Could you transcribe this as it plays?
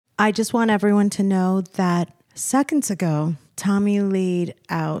I just want everyone to know that seconds ago, Tommy laid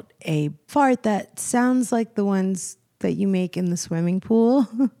out a fart that sounds like the ones that you make in the swimming pool.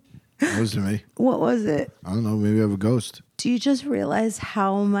 That wasn't me. What was it? I don't know. Maybe I have a ghost. Do you just realize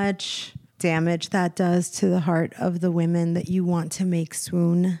how much damage that does to the heart of the women that you want to make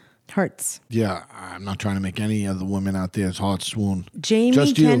swoon? Hearts. Yeah, I'm not trying to make any of the women out there's heart swoon. Jamie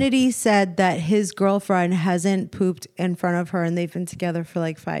Just you. Kennedy said that his girlfriend hasn't pooped in front of her and they've been together for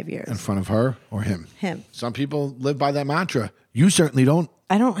like 5 years. In front of her or him? Him. Some people live by that mantra. You certainly don't.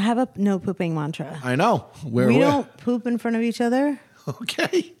 I don't have a no pooping mantra. I know. We don't poop in front of each other.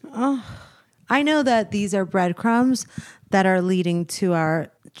 Okay. I know that these are breadcrumbs that are leading to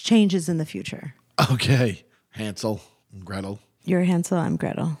our changes in the future. Okay. Hansel and Gretel. You're Hansel, I'm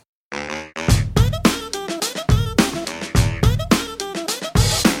Gretel.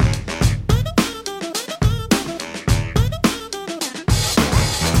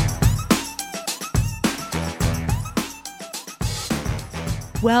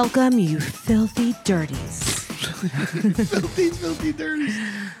 Welcome, you filthy dirties. filthy dirties.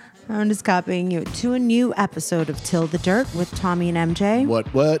 I'm just copying you to a new episode of Till the Dirt with Tommy and MJ.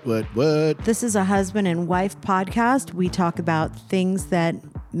 What? This is a husband and wife podcast. We talk about things that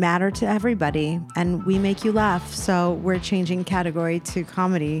matter to everybody and we make you laugh. So we're changing category to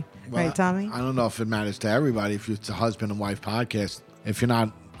comedy. Well, right, Tommy? I don't know if it matters to everybody if it's a husband and wife podcast. If you're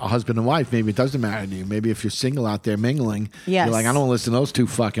not a husband and wife, maybe it doesn't matter to you. Maybe if you're single out there mingling, yes. You're like, I don't want to listen to those two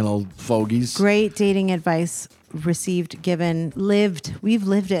fucking old fogies. Great dating advice received, given, lived. We've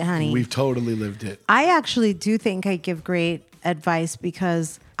lived it, honey. We've totally lived it. I actually do think I give great advice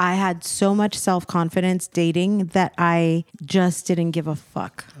because I had so much self-confidence dating that I just didn't give a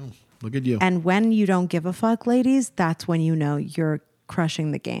fuck. Oh, look at you. And when you don't give a fuck, ladies, that's when you know you're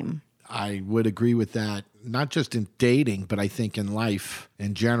crushing the game. I would agree with that. Not just in dating, but I think in life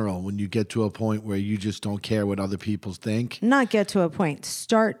in general, when you get to a point where you just don't care what other people think. Not get to a point.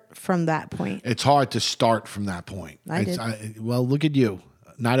 Start from that point. It's hard to start from that point. Well, look at you.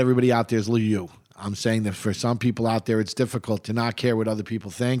 Not everybody out there is you. I'm saying that for some people out there, it's difficult to not care what other people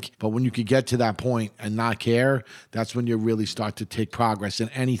think. But when you could get to that point and not care, that's when you really start to take progress in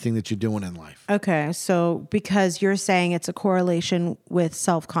anything that you're doing in life. Okay, so because you're saying it's a correlation with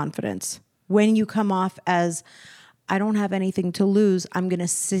self-confidence. When you come off as, I don't have anything to lose, I'm going to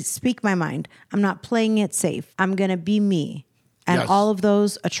speak my mind. I'm not playing it safe. I'm going to be me. And yes. All of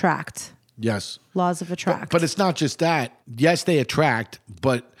those attract. Yes. Laws of attract. But it's not just that. Yes, they attract,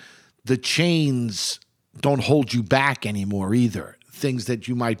 but the chains don't hold you back anymore either. Things that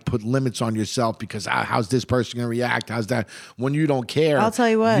you might put limits on yourself because how's this person going to react? How's that? When you don't care, I'll tell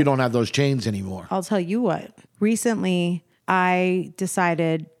you what. You don't have those chains anymore. I'll tell you what. Recently, I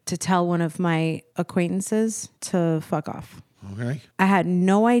decided to tell one of my acquaintances to fuck off. Okay. I had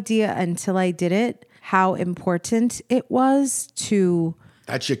no idea until I did it how important it was to...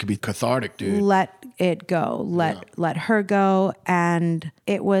 That shit could be cathartic, dude. Let it go. Let her go. And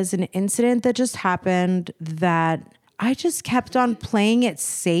it was an incident that just happened that I just kept on playing it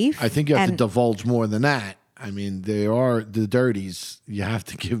safe. I think you have to divulge more than that. I mean, they are the dirties. You have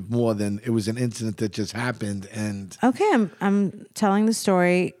to give more than it was an incident that just happened. And okay, I'm telling the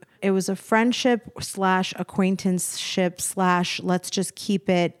story. It was a friendship / acquaintanceship / let's just keep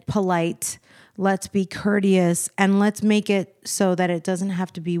it polite. Let's be courteous and let's make it so that it doesn't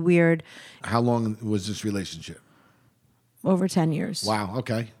have to be weird. How long was this relationship? Over 10 years. Wow.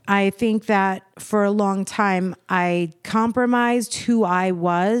 Okay. I think that for a long time, I compromised who I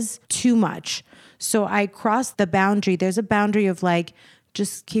was too much. So I crossed the boundary. There's a boundary of like,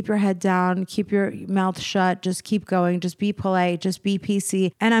 just keep your head down, keep your mouth shut, just keep going, just be polite, just be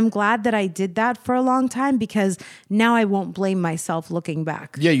PC. And I'm glad that I did that for a long time because now I won't blame myself looking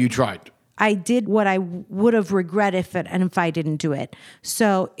back. Yeah, you tried. I did what I would have regretted if I didn't do it.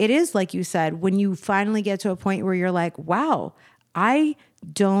 So it is like you said, when you finally get to a point where you're like, wow, I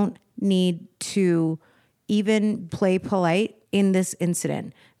don't need to even play polite in this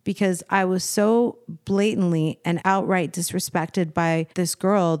incident because I was so blatantly and outright disrespected by this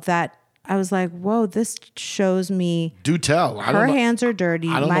girl that I was like, whoa, this shows me Do tell. her hands are dirty,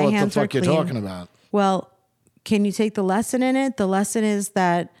 I don't my know what the hands are fuck clean. you're talking about. Well, can you take the lesson in it? The lesson is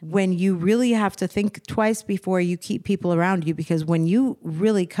that when you really have to think twice before you keep people around you, because when you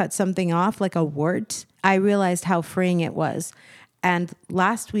really cut something off like a wart, I realized how freeing it was. And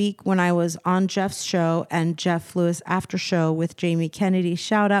last week when I was on Jeff's show and Jeff Lewis After Show with Jamie Kennedy,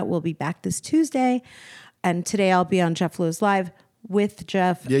 shout out, we'll be back this Tuesday. And today I'll be on Jeff Lewis Live with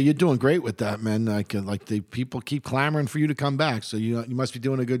Jeff. Yeah, you're doing great with that, man. Like the people keep clamoring for you to come back. So you must be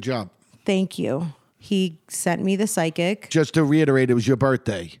doing a good job. Thank you. He sent me the psychic. Just to reiterate, it was your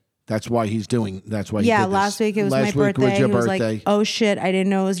birthday. That's why he's doing. That's why. Yeah, he did this. last week it was my birthday. Was your he was birthday. like, "Oh shit, I didn't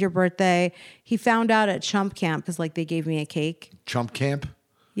know it was your birthday." He found out at Chump Camp because like they gave me a cake. Chump Camp.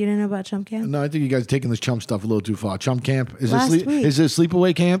 You didn't know about Chump Camp? No, I think you guys are taking this chump stuff a little too far. Chump Camp is Last week. Is it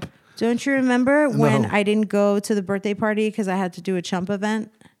sleepaway camp? Don't you remember when I didn't go to the birthday party because I had to do a Chump event?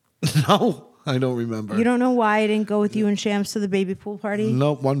 No. I don't remember. You don't know why I didn't go with you and Shams to the baby pool party?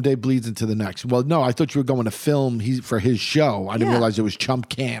 No, one day bleeds into the next. Well, no, I thought you were going to film for his show. I didn't realize it was Chump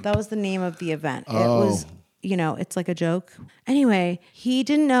Camp. That was the name of the event. Oh. It was, it's like a joke. Anyway, he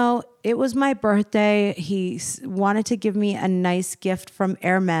didn't know it was my birthday. He wanted to give me a nice gift from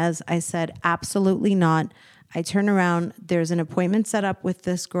Hermes. I said, absolutely not. I turn around. There's an appointment set up with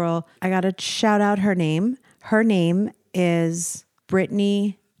this girl. I got to shout out her name. Her name is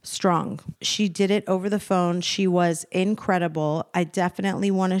Brittany Strong. She did it over the phone. She was incredible. I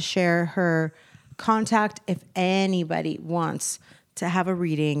definitely want to share her contact. If anybody wants to have a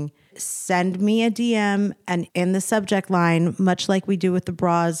reading, send me a DM and in the subject line, much like we do with the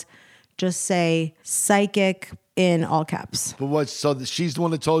bras, just say psychic in all caps. But what? So she's the one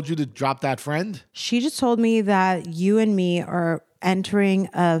that told you to drop that friend? She just told me that you and me are entering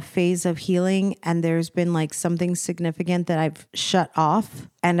a phase of healing and there's been like something significant that I've shut off.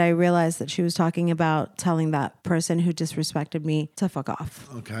 And I realized that she was talking about telling that person who disrespected me to fuck off.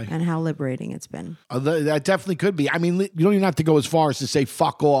 Okay. And how liberating it's been. That definitely could be. I mean, you don't even have to go as far as to say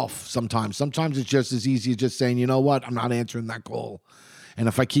fuck off sometimes. Sometimes it's just as easy as just saying, you know what, I'm not answering that call. And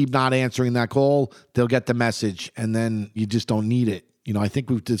if I keep not answering that call, they'll get the message and then you just don't need it. I think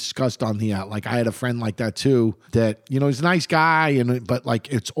we've discussed on the like I had a friend like that too. That he's a nice guy, but like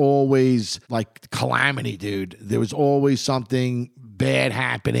it's always like calamity, dude. There was always something bad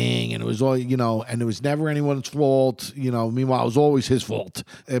happening, and it was all and it was never anyone's fault. Meanwhile, it was always his fault.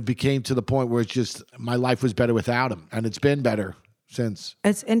 It became to the point where it's just my life was better without him, and it's been better since.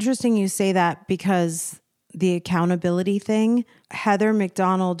 It's interesting you say that because the accountability thing. Heather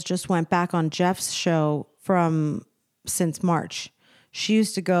McDonald just went back on Jeff's show since March. She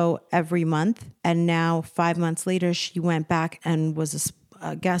used to go every month, and now 5 months later, she went back and was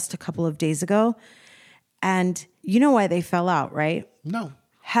a guest a couple of days ago. And you know why they fell out, right? No.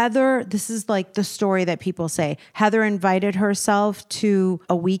 Heather, this is like the story that people say. Heather invited herself to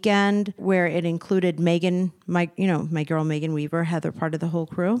a weekend where it included Megan, my girl Megan Weaver, Heather, part of the whole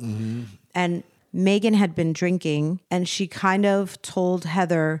crew. Mm-hmm. And Megan had been drinking, and she kind of told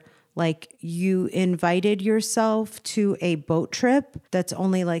Heather, like, you invited yourself to a boat trip that's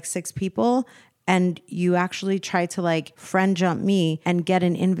only like 6 people, and you actually tried to like friend jump me and get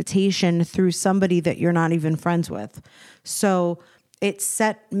an invitation through somebody that you're not even friends with. So it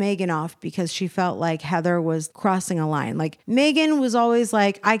set Megan off because she felt like Heather was crossing a line. Like Megan was always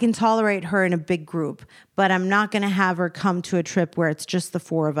like, I can tolerate her in a big group, but I'm not going to have her come to a trip where it's just the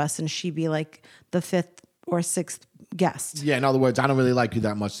 4 of us and she be like the 5th or 6th guest. Yeah, in other words, I don't really like you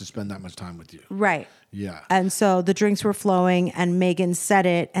that much to spend that much time with you. Right. Yeah. And so the drinks were flowing and Megan said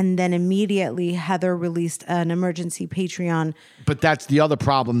it. And then immediately Heather released an emergency Patreon. But that's the other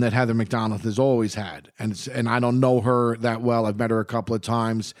problem that Heather McDonald has always had. And I don't know her that well. I've met her a couple of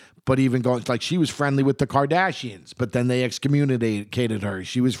times. But even going, like, she was friendly with the Kardashians, but then they excommunicated her.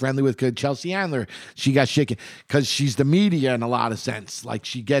 She was friendly with Chelsea Handler. She got shaken because she's the media in a lot of sense. Like,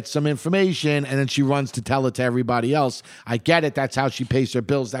 she gets some information and then she runs to tell it to everybody else. I get it. That's how she pays her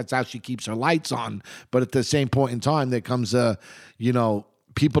bills. That's how she keeps her lights on. But at the same point in time, there comes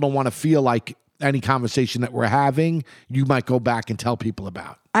people don't want to feel like any conversation that we're having, you might go back and tell people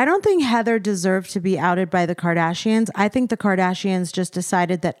about. I don't think Heather deserved to be outed by the Kardashians. I think the Kardashians just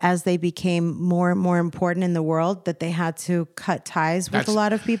decided that as they became more and more important in the world, that they had to cut ties with a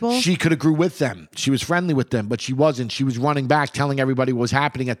lot of people. She could have grew with them. She was friendly with them, but she wasn't. She was running back, telling everybody what was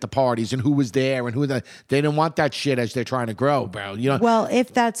happening at the parties and who was there and they didn't want that shit as they're trying to grow, bro. Well,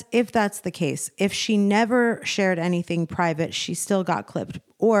 if that's the case, if she never shared anything private, she still got clipped.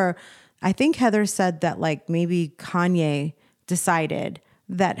 Or I think Heather said that like maybe Kanye decided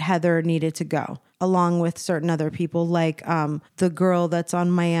that Heather needed to go, along with certain other people, like the girl that's on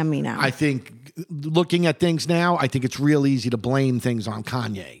Miami now. I think, looking at things now, I think it's real easy to blame things on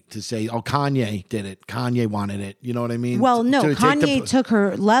Kanye, to say, oh, Kanye did it. Kanye wanted it. You know what I mean? Well, no, Kanye took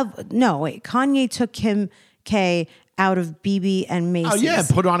her level. No, wait, Kanye took Kim K out of BB and Macy's. Oh, yeah,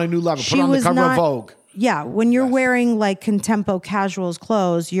 put her on a new level. Put her on the cover of Vogue. Yeah, when you're wearing like contempo casuals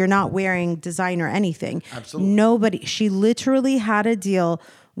clothes, you're not wearing designer anything. Absolutely. She literally had a deal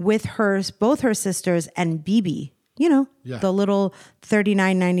with both her sisters and BB, the little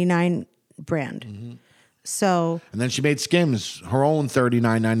 $39.99 brand. So, and then she made Skims her own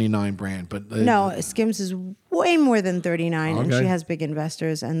 $39.99 brand, but no, Skims is way more than 39, and Okay. she has big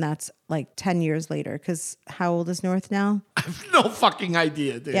investors, and that's like 10 years later. Because how old is North now? I have no fucking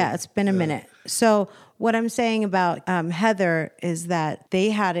idea, dude. Yeah, it's been a minute. So what I'm saying about Heather is that they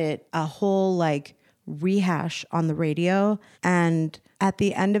had it a whole like rehash on the radio, and at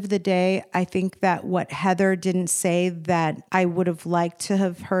the end of the day, I think that what Heather didn't say that I would have liked to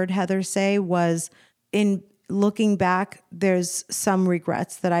have heard Heather say was, in looking back, there's some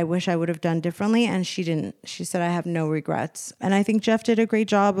regrets that I wish I would have done differently. And she didn't. She said, I have no regrets. And I think Jeff did a great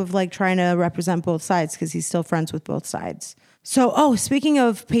job of like trying to represent both sides because he's still friends with both sides. So, speaking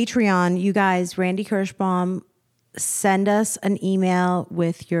of Patreon, you guys, Randy Kirschbaum, send us an email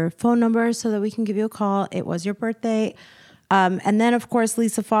with your phone number so that we can give you a call. It was your birthday. And then, of course,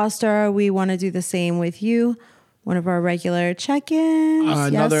 Lisa Foster, we want to do the same with you. One of our regular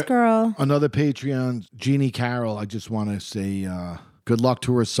check-ins. Yes, girl. Another Patreon, Jeannie Carroll. I just want to say good luck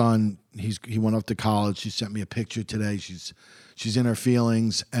to her son. He went off to college. She sent me a picture today. She's in her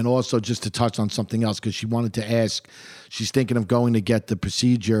feelings. And also just to touch on something else, because she wanted to ask, she's thinking of going to get the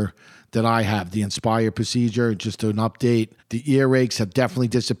procedure that I have, the Inspire procedure. Just an update. The earaches have definitely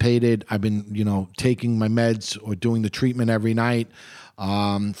dissipated. I've been, taking my meds or doing the treatment every night.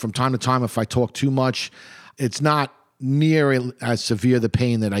 From time to time, if I talk too much, it's not near as severe the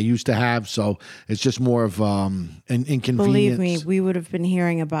pain that I used to have. So it's just more of an inconvenience. Believe me, we would have been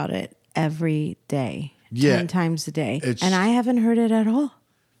hearing about it every day, 10 times a day. And I haven't heard it at all.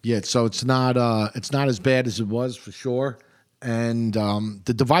 Yeah, so it's not as bad as it was for sure. And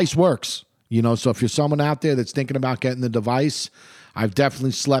the device works, so if you're someone out there that's thinking about getting the device, I've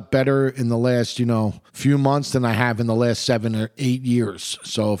definitely slept better in the last, few months than I have in the last 7 or 8 years.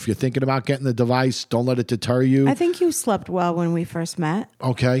 So if you're thinking about getting the device, don't let it deter you. I think you slept well when we first met.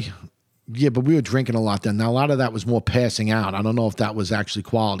 Okay. Yeah, but we were drinking a lot then. Now, a lot of that was more passing out. I don't know if that was actually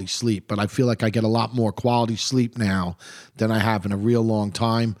quality sleep, but I feel like I get a lot more quality sleep now than I have in a real long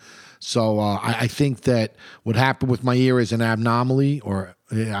time. So I think that what happened with my ear is an abnormality, or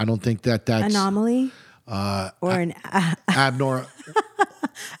I don't think that's... Anomaly? Or an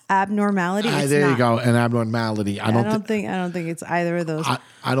abnormality. There you go, an abnormality. I don't think it's either of those.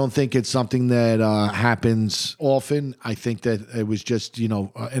 I don't think it's something that happens often. I think that it was just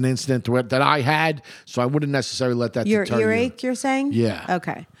an incident that I had, so I wouldn't necessarily let that your deter you. earache. You're saying? Yeah.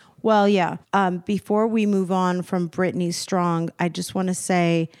 Okay. Well, yeah. Before we move on from Brittany Strong, I just want to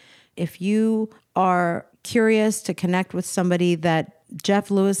say, if you are curious to connect with somebody that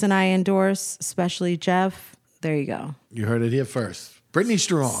Jeff Lewis and I endorse, especially Jeff, there you go. You heard it here first. Brittany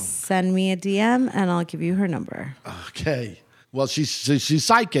Strong. Send me a DM and I'll give you her number. Okay. Well, she's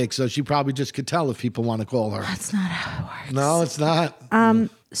psychic, so she probably just could tell if people want to call her. That's not how it works. No, it's not.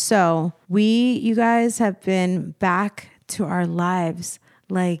 So you guys have been back to our lives.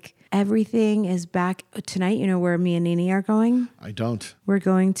 Like, everything is back. Tonight, where me and Nene are going? I don't. We're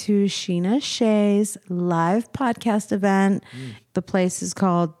going to Sheena Shea's live podcast event. The place is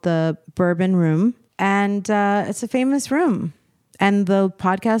called the Bourbon Room, and it's a famous room. And the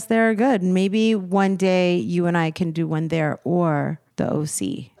podcasts there are good. Maybe one day you and I can do one there, or the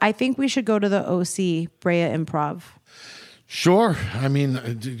OC. I think we should go to the OC, Brea Improv. Sure. I mean,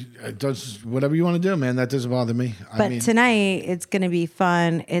 it does whatever you want to do, man. That doesn't bother me. But tonight it's going to be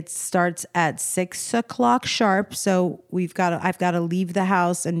fun. It starts at 6:00 sharp. So I've got to leave the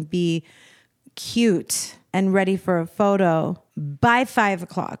house and be cute and ready for a photo by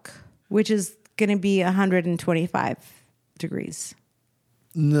 5:00, which is going to be 125 degrees.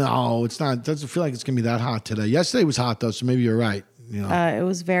 No, it's not. It doesn't feel like it's going to be that hot today. Yesterday was hot though, so maybe you're right. It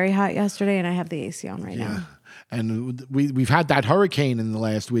was very hot yesterday, and I have the AC on right now. And we've had that hurricane in the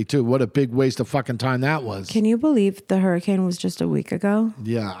last week too. What a big waste of fucking time that was. Can you believe the hurricane was just a week ago?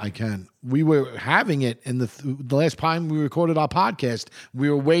 Yeah, I can. We were having it in the last time we recorded our podcast. We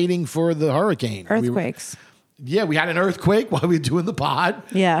were waiting for the hurricane. Earthquakes. We had an earthquake while we were doing the pod.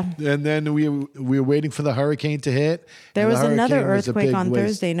 Yeah. And then we were waiting for the hurricane to hit. There was another earthquake on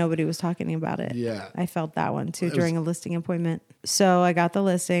Thursday. Nobody was talking about it. Yeah. I felt that one too during a listing appointment. So I got the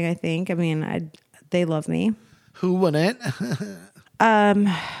listing, I think. I mean, they love me. Who won it?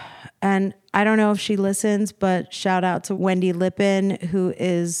 And I don't know if she listens, but shout out to Wendy Lippin, who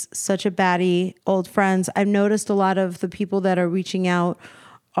is such a baddie, old friends. I've noticed a lot of the people that are reaching out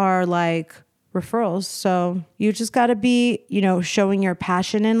are like referrals. So you just got to be, showing your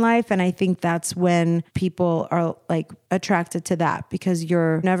passion in life. And I think that's when people are like attracted to that, because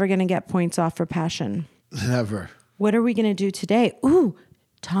you're never going to get points off for passion. Never. What are we going to do today? Ooh,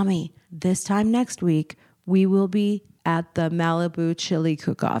 Tommy, this time next week, we will be at the Malibu Chili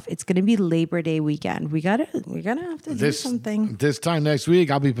Cook-Off. It's going to be Labor Day weekend. We're gonna have to do something. This time next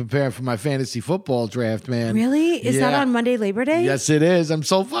week, I'll be prepared for my fantasy football draft, man. Really? Is that on Monday, Labor Day? Yes, it is. I'm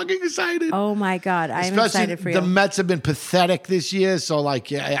so fucking excited. Oh my God. I'm excited for you. The Mets have been pathetic this year. So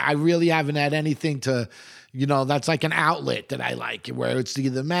like, I really haven't had anything to, that's like an outlet that I like, where it's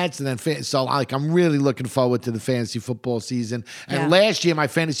the Mets and then so like I'm really looking forward to the fantasy football season. And last year my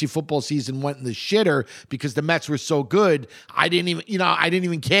fantasy football season went in the shitter because the Mets were so good. I didn't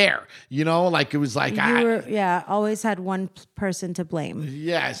even care. Like it was like always had one person to blame.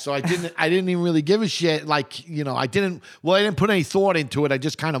 Yeah, so I didn't even really give a shit. Like I didn't put any thought into it. I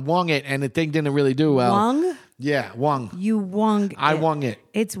just kind of wung it, and the thing didn't really do well. Wung? Yeah, wung. You wung. I wung it.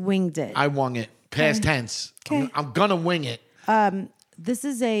 It's winged it. I wung it. Past tense. Okay. I'm gonna wing it. This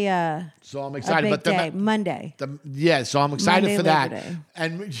is a so I'm excited. But day. Monday. So I'm excited Monday, for that. Labor Day.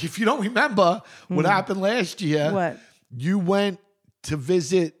 And if you don't remember what happened last year, what? You went to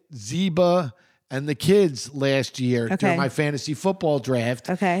visit Zeba and the kids last year during my fantasy football draft.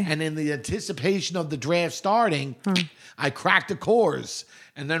 Okay. And in the anticipation of the draft starting, I cracked a Coors,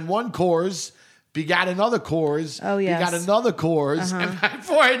 and then one Coors begot another Coors. Oh, yes. Begot another Coors. And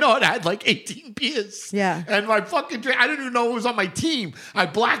before I know it, I had like 18 beers. Yeah. And my fucking I didn't even know it was on my team. I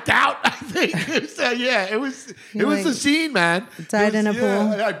blacked out, I think. It was the scene, man. Died in a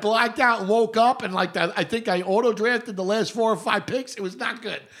pool. I blacked out and woke up, and like that, I think I auto-drafted the last 4 or 5 picks. It was not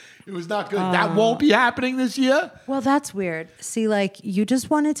good. It was not good. That won't be happening this year. Well, that's weird. See, like, you just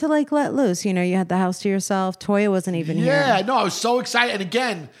wanted to like let loose. You had the house to yourself. Toya wasn't even here. Yeah, no, I was so excited. And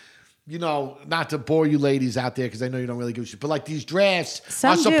again, not to bore you ladies out there because I know you don't really give a shit, but like these drafts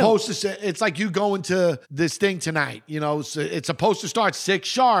are supposed to say, it's like you going to this thing tonight, so it's supposed to start 6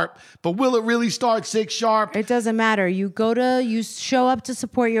 sharp, but will it really start 6 sharp? It doesn't matter. You show up to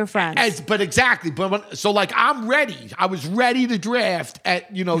support your friends. So like I'm ready. I was ready to draft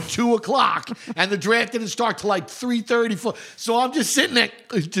at, 2 o'clock and the draft didn't start till like 3:34. So I'm just sitting there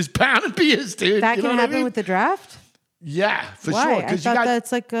just pounding beers, dude. That can happen with the draft? Yeah, for Why? sure. I thought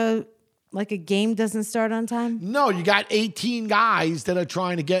that's like a game doesn't start on time? No, you got 18 guys that are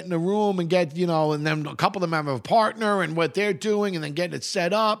trying to get in the room and get, and then a couple of them have a partner and what they're doing and then getting it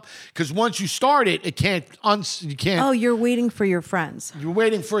set up. Because once you start it, you can't. Oh, you're waiting for your friends. You're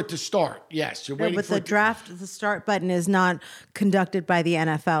waiting for it to start. Yes, you're waiting for it. But the draft, the start button is not conducted by the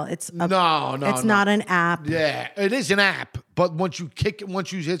NFL. It's not an app. Yeah, it is an app. But once you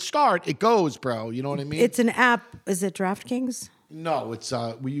hit start, it goes, bro. You know what I mean? It's an app. Is it DraftKings? No, it's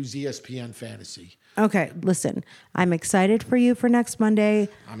we use ESPN Fantasy. Okay, listen. I'm excited for you for next Monday.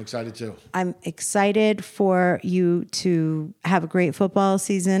 I'm excited too. I'm excited for you to have a great football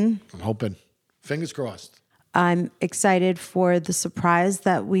season. I'm hoping. Fingers crossed. I'm excited for the surprise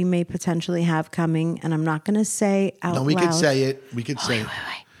that we may potentially have coming, and I'm not going to say out loud. No, we could say it. We could say it.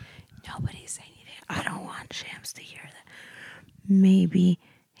 Wait. Nobody's saying anything. I don't want Shams to hear that. Maybe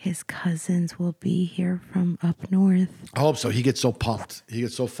his cousins will be here from up north. I hope so. He gets so pumped. He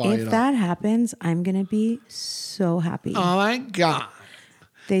gets so fired up. If that happens, I'm going to be so happy. Oh, my God.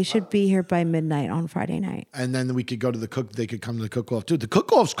 They should be here by midnight on Friday night. And then we could go to they could come to the cook-off, too. The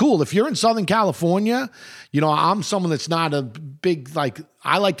cook-off's cool. If you're in Southern California, I'm someone that's not a big,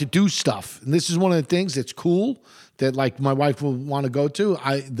 I like to do stuff. And this is one of the things that's cool that, my wife will want to go to.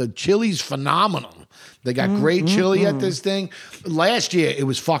 The chili's phenomenal. They got great chili at this thing. Last year, it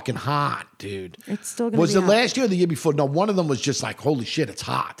was fucking hot, dude. It's still going to be Was it hot. Last year or the year before? No, one of them was just like, holy shit, it's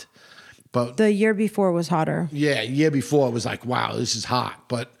hot. But the year before was hotter. Yeah, year before it was like, wow, this is hot.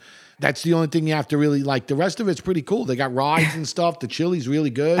 But that's the only thing you have to really like. The rest of it's pretty cool. They got rides and stuff. The chili's really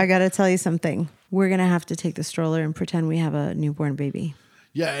good. I got to tell you something. We're going to have to take the stroller and pretend we have a newborn baby.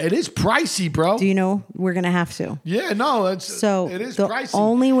 Yeah, it is pricey, bro. Do you know we're going to have to? Yeah, no, it is the pricey.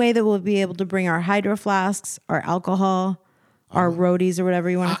 Only way that we'll be able to bring our hydro flasks, our alcohol, our roadies or whatever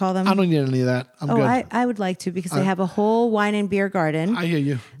you want to call them. I don't need any of that. I'm good. I would like to because they have a whole wine and beer garden. I hear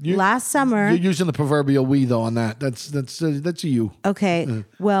you. Last summer. You're using the proverbial we, though, on that. That's a you. Okay.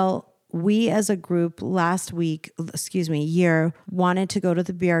 Well, we as a group year, wanted to go to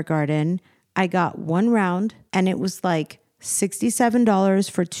the beer garden. I got one round and it was like $67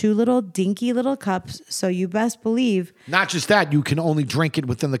 for 2 little dinky little cups. So you best believe. Not just that, you can only drink it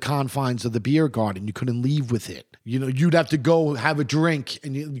within the confines of the beer garden. You couldn't leave with it. You'd have to go have a drink,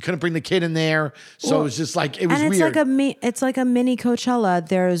 and you couldn't bring the kid in there. So it was just like, it was weird. It's like a mini Coachella.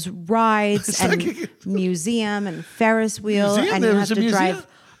 There's rides and museum and Ferris wheel, and you have to drive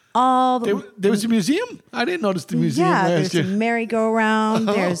There was a museum? I didn't notice the museum last year. There's a merry-go-round.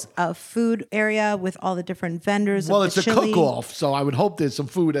 There's a food area with all the different vendors. Well, it's a cook-off, so I would hope there's some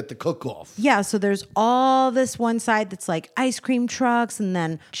food at the cook-off. Yeah, so there's all this one side that's like ice cream trucks and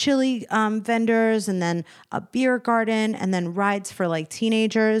then chili vendors and then a beer garden and then rides for like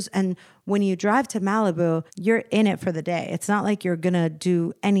teenagers. And when you drive to Malibu, you're in it for the day. It's not like you're going to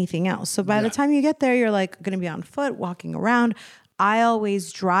do anything else. So by the time you get there, you're like going to be on foot, walking around. I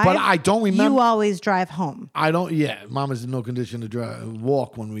always drive. But I don't remember. You always drive home. I don't. Yeah, Mama's in no condition to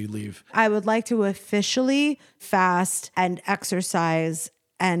walk when we leave. I would like to officially fast and exercise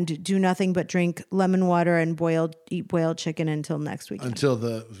and do nothing but drink lemon water and eat boiled chicken until next weekend. Until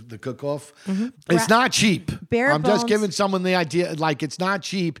the cook-off. Mm-hmm. It's not cheap. I'm just giving someone the idea, like, it's not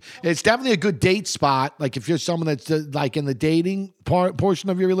cheap. It's definitely a good date spot. Like, if you're someone that's like in the dating portion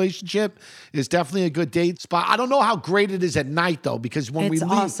of your relationship, it's definitely a good date spot. I don't know how great it is at night, though, because when we leave.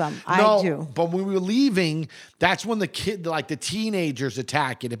 It's awesome. I do. But when we were leaving, that's when the teenagers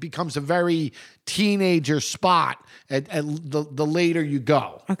attack it. It becomes a very teenager spot at the later you go.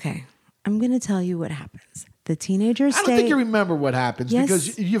 Okay. I'm going to tell you what happens. The teenagers I don't think you remember what happens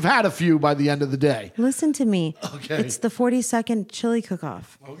because you've had a few by the end of the day. Listen to me. Okay. It's the 40-second chili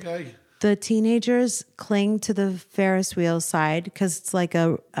cook-off. Okay. The teenagers cling to the Ferris wheel side because it's like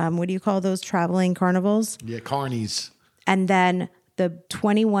a, what do you call those traveling carnivals? Yeah, carnies. And then the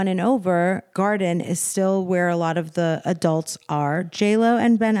 21 and over garden is still where a lot of the adults are. J-Lo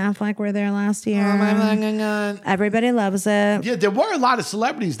and Ben Affleck were there last year. Oh my God. Everybody loves it. Yeah, there were a lot of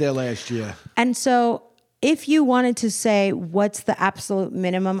celebrities there last year. And so if you wanted to say what's the absolute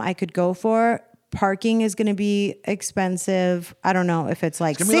minimum I could go for, parking is going to be expensive. I don't know if it's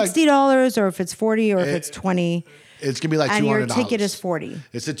like $60 or if it's $40 or if it's $20. It's going to be like $200. And your ticket is $40.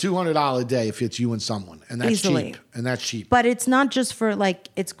 It's a $200 a day if it's you and someone. And that's cheap. And that's cheap. But it's not just for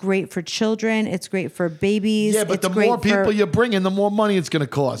it's great for children. It's great for babies. Yeah, but the more people you bring in, the more money it's going to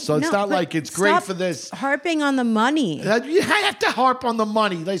cost. So it's not like it's great for this. Harping on the money. You have to harp on the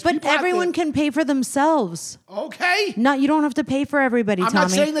money. But everyone can pay for themselves. Okay. You don't have to pay for everybody, I'm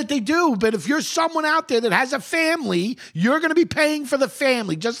not saying that they do, but if you're someone out there that has a family, you're going to be paying for the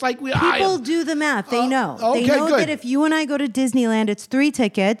family, just like we are. People do the math. They know. Okay, they know good. That if you and I go to Disneyland, it's 3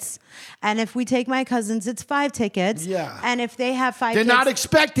 tickets. And if we take my cousins, it's 5 tickets. Yeah. And if they have 5 They're kids, not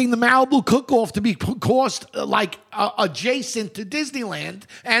expecting the Malibu cook-off to be cost adjacent to Disneyland.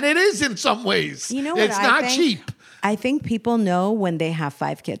 And it is in some ways. You know what it's not cheap. I think people know when they have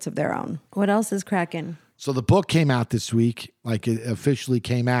 5 kids of their own. What else is cracking? So the book came out this week, it officially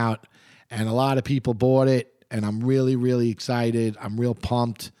came out, and a lot of people bought it, and I'm really, really excited. I'm real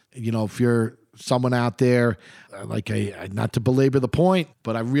pumped. If you're someone out there, not to belabor the point,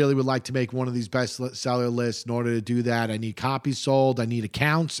 but I really would like to make one of these bestseller lists. In order to do that, I need copies sold, I need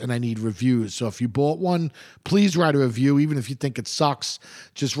accounts, and I need reviews. So if you bought one, please write a review. Even if you think it sucks,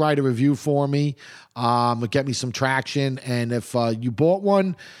 just write a review for me. It'll get me some traction. And if you bought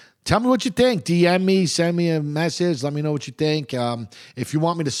one, tell me what you think. DM me, send me a message. Let me know what you think. If you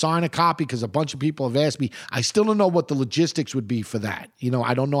want me to sign a copy, because a bunch of people have asked me, I still don't know what the logistics would be for that.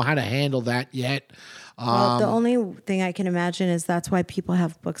 I don't know how to handle that yet. Well, the only thing I can imagine is that's why people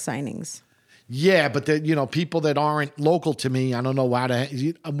have book signings. Yeah, but people that aren't local to me, I don't know how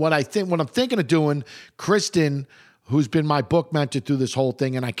to. What I'm thinking of doing, Kristen, who's been my book mentor through this whole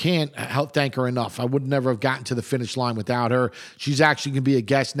thing, and I can't thank her enough. I would never have gotten to the finish line without her. She's actually going to be a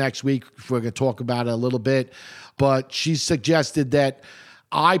guest next week. We're going to talk about it a little bit. But she suggested that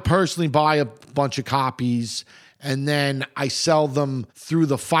I personally buy a bunch of copies, and then I sell them through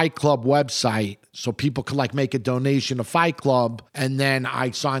the Fight Club website. So people could make a donation to Fight Club, and then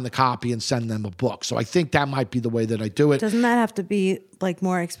I sign the copy and send them a book. So I think that might be the way that I do it. Doesn't that have to be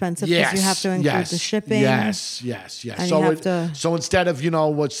more expensive because you have to include the shipping? Yes. And so instead of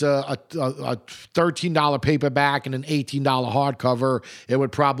what's a $13 paperback and an $18 hardcover, it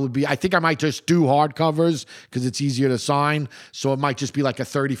would probably be. I think I might just do hardcovers because it's easier to sign. So it might just be like a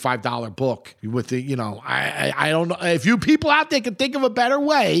 $35 book with the. I don't know if you people out there can think of a better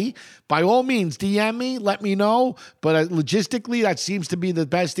way. By all means, DM me, let me know. But logistically, that seems to be the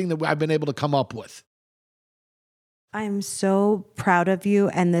best thing that I've been able to come up with. I'm so proud of you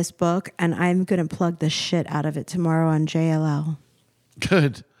and this book, and I'm going to plug the shit out of it tomorrow on JLL.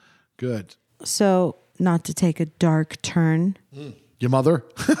 Good. So, not to take a dark turn. Your mother?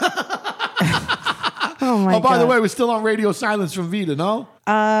 Oh, my God. By the way, we're still on radio silence from Vita, no?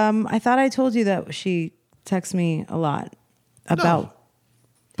 I thought I told you that she texts me a lot about... No.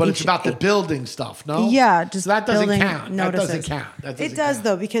 But it's about the building stuff, no? Yeah, just that doesn't count. Notices. That doesn't count. It does,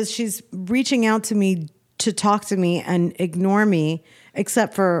 though, because she's reaching out to me to talk to me and ignore me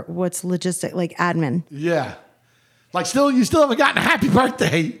except for what's logistic, like admin. Yeah. Like you still haven't gotten a happy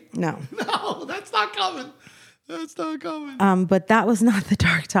birthday. No. No, that's not coming. That's not coming. But that was not the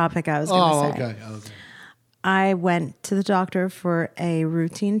dark topic I was going to say. Okay. I went to the doctor for a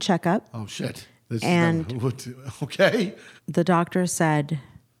routine checkup. Oh, shit. Okay. The doctor said,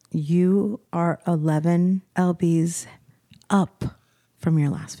 you are 11 lbs up from your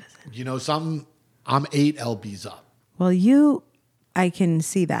last visit. You know something? I'm 8 lbs up. Well, I can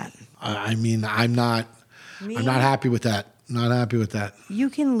see that. I mean, I'm not happy with that. Not happy with that. You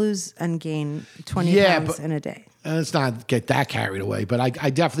can lose and gain 20 pounds in a day. Let's not get that carried away, but I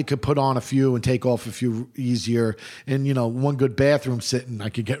definitely could put on a few and take off a few easier. And, one good bathroom sitting, I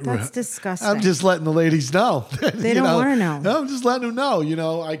could get. That's disgusting. I'm just letting the ladies know. They don't want to know. No, I'm just letting them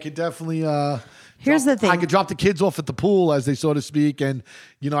know. I could definitely. Here's the thing. I could drop the kids off at the pool, as they so to speak, and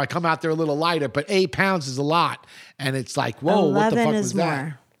I come out there a little lighter. But 8 pounds is a lot, and it's like, whoa, what the fuck was that?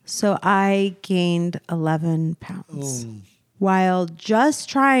 More. So I gained 11 pounds while just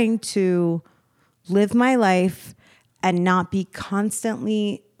trying to live my life and not be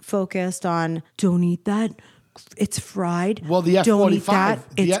constantly focused on, don't eat that, it's fried. Well, the F45. Don't eat that,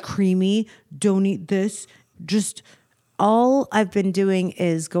 it's creamy. Don't eat this. Just all I've been doing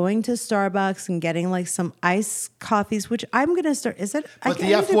is going to Starbucks and getting like some iced coffees, which I'm going to start. Is it? But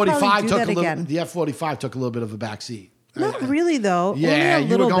the F45 took a little bit of a backseat. Not really, though. Yeah,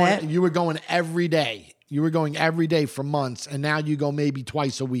 only a little bit. You were going every day. You were going every day for months, and now you go maybe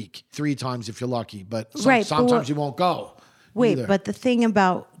twice a week, 3 times if you're lucky. But sometimes you won't go. Wait, either. But the thing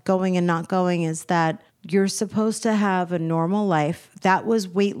about going and not going is that you're supposed to have a normal life. That was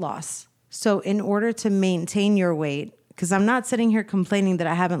weight loss. So in order to maintain your weight, because I'm not sitting here complaining that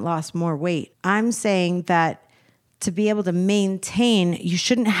I haven't lost more weight. I'm saying that to be able to maintain, you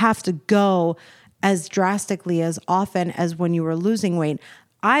shouldn't have to go as drastically as often as when you were losing weight.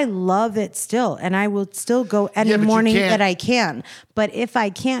 I love it still, and I will still go any morning that I can. But if I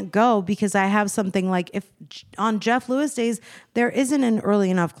can't go because I have something like if on Jeff Lewis days, there isn't an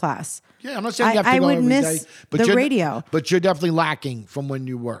early enough class. Yeah, I'm not saying you have to go every miss day, but the radio. But you're definitely lacking from when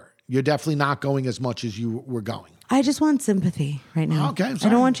you were. You're definitely not going as much as you were going. I just want sympathy right now. Okay, I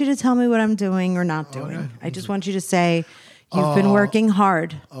don't want you to tell me what I'm doing or not doing. Okay. I just want you to say, you've been working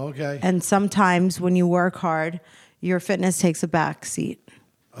hard. Okay. And sometimes when you work hard, your fitness takes a back seat.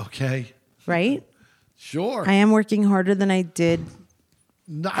 Okay. Right? Sure. I am working harder than I did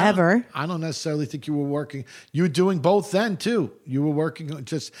ever. I don't necessarily think you were working. You were doing both then, too. You were working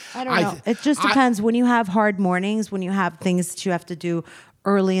I don't know. It just depends. When you have hard mornings, when you have things that you have to do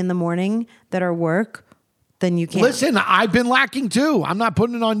early in the morning that are work, then you can't. Listen, I've been lacking, too. I'm not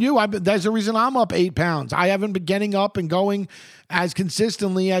putting it on you. There's a reason I'm up 8 pounds. I haven't been getting up and going as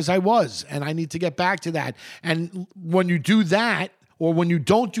consistently as I was, and I need to get back to that. And when you do that, or when you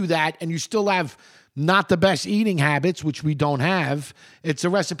don't do that and you still have not the best eating habits, which we don't have, it's a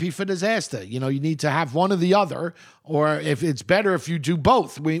recipe for disaster. You need to have one or the other, or if it's better if you do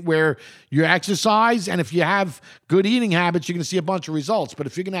both, where you exercise, and if you have good eating habits, you're going to see a bunch of results. But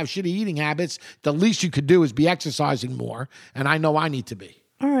if you're going to have shitty eating habits, the least you could do is be exercising more, and I know I need to be.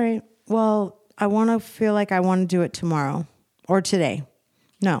 All right. Well, I want to feel like I want to do it tomorrow or today.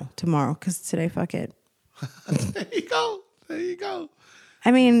 No, tomorrow, because today, fuck it. There you go. There you go.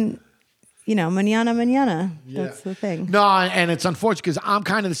 I mean, mañana. Yeah. That's the thing. No, and it's unfortunate because I'm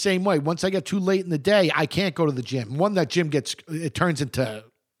kind of the same way. Once I get too late in the day, I can't go to the gym. That gym it turns into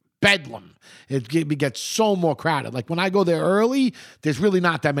bedlam. It gets so more crowded. Like when I go there early, there's really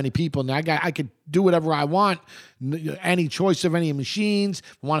not that many people. Now I could do whatever I want, any choice of any machines.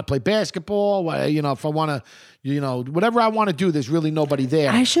 If I want to play basketball, if I want to, whatever I want to do, there's really nobody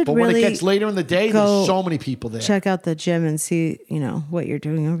there. But when it gets later in the day, there's so many people there. Check out the gym and see, what you're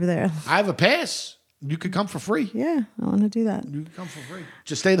doing over there. I have a pass. You could come for free. Yeah, I want to do that. You can come for free.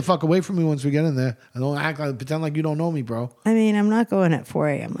 Just stay the fuck away from me once we get in there. I don't pretend like you don't know me, bro. I mean, I'm not going at 4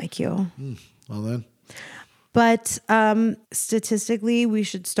 a.m. like you. Well then. But statistically, we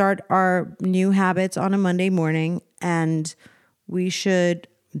should start our new habits on a Monday morning, and we should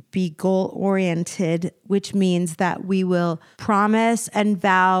be goal-oriented, which means that we will promise and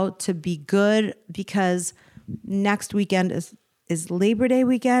vow to be good, because next weekend is Labor Day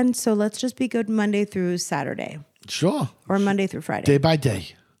weekend. So let's just be good Monday through Saturday. Sure. Or Monday through Friday. Day by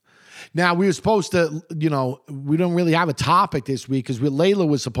day. Now, we were supposed to, we don't really have a topic this week because Layla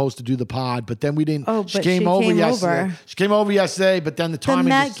was supposed to do the pod, but then we didn't. Oh, but she came over yesterday. She came over yesterday, but then the timing. The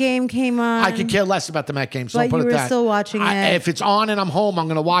Met game came on. I could care less about the Met game, so but don't put you it were that. still watching it. If it's on and I'm home, I'm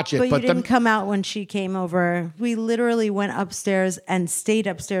going to watch it. But you didn't come out when she came over. We literally went upstairs and stayed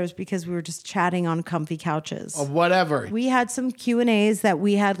upstairs because we were just chatting on comfy couches. Or whatever. We had some Q&As that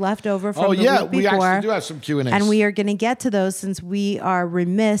we had left over from the week before. We actually do have some Q&As. And we are going to get to those since we are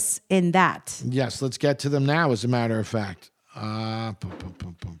remiss in that. Yes, let's get to them now, as a matter of fact.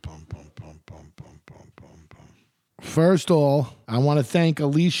 First of all, I want to thank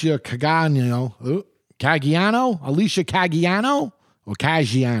Alicia Caggiano. Alicia Caggiano or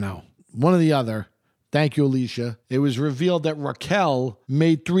Caggiano? One or the other. Thank you, Alicia. It was revealed that Raquel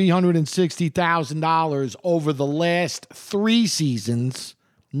made $360,000 over the last 3 seasons,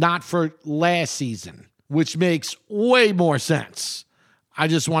 not for last season, which makes way more sense. I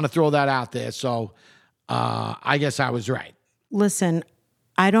just want to throw that out there. So I guess I was right. Listen,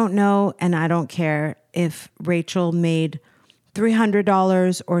 I don't know and I don't care if Rachel made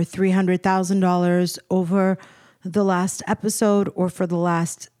 $300 or $300,000 over the last episode or for the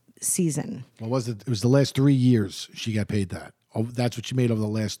last season. What was it? It was the last 3 years she got paid that. Oh, that's what she made over the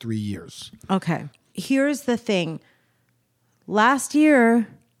last 3 years. Okay. Here's the thing. Last year,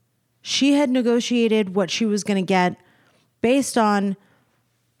 she had negotiated what she was going to get based on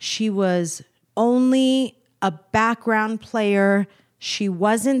she was only a background player. She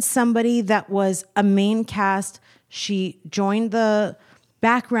wasn't somebody that was a main cast. She joined the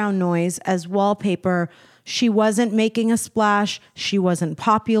background noise as wallpaper. She wasn't making a splash. She wasn't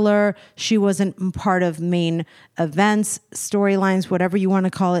popular. She wasn't part of main events, storylines, whatever you want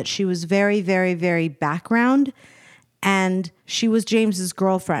to call it. She was very, very, very background. And she was James's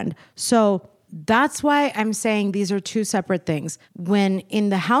girlfriend. So that's why I'm saying these are 2 separate things. When in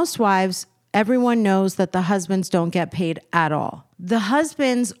the Housewives, everyone knows that the husbands don't get paid at all. The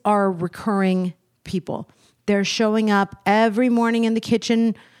husbands are recurring people. They're showing up every morning in the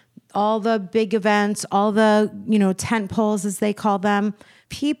kitchen, all the big events, all the, tent poles as they call them.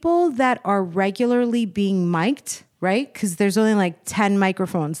 People that are regularly being mic'd, right? Because there's only like 10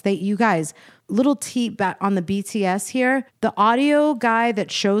 microphones. You guys, little tea on the BTS here. The audio guy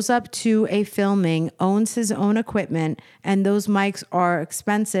that shows up to a filming owns his own equipment, and those mics are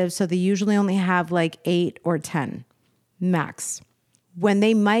expensive, so they usually only have like 8 or 10 max. When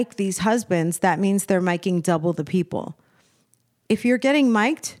they mic these husbands, that means they're miking double the people. If you're getting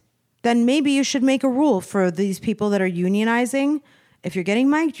mic'd, then maybe you should make a rule for these people that are unionizing. If you're getting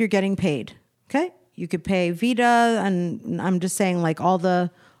mic'd, you're getting paid. Okay? You could pay Vida, and I'm just saying like all the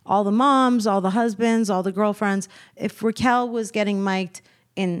moms, all the husbands, all the girlfriends. If Raquel was getting mic'd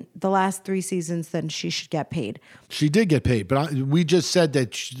in the last 3 seasons, then she should get paid. She did get paid, but we just said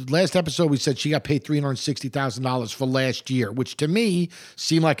that last episode we said she got paid $360,000 for last year, which to me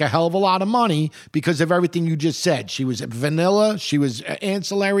seemed like a hell of a lot of money because of everything you just said. She was vanilla, she was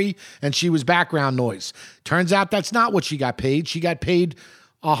ancillary, and she was background noise. Turns out that's not what she got paid. She got paid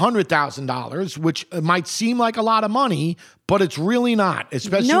 $100,000, which might seem like a lot of money, but it's really not.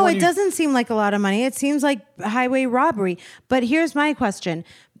 Especially no, it doesn't seem like a lot of money. It seems like highway robbery. But here's my question: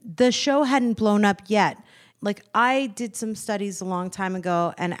 the show hadn't blown up yet. Like I did some studies a long time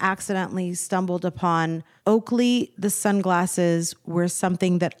ago and accidentally stumbled upon Oakley. The sunglasses were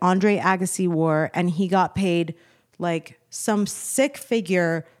something that Andre Agassi wore, and he got paid like some sick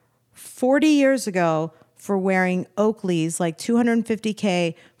figure 40 years ago for wearing Oakleys, like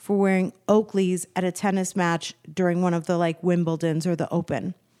 $250K for wearing Oakleys at a tennis match during one of the like Wimbledons or the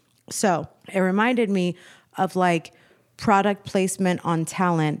Open. So it reminded me of like product placement on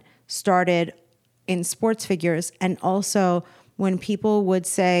talent started in sports figures. And also when people would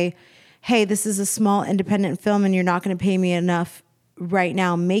say, hey, this is a small independent film and you're not going to pay me enough right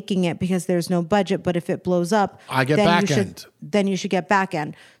now making it because there's no budget. But if it blows up, I get back end. Then you should get back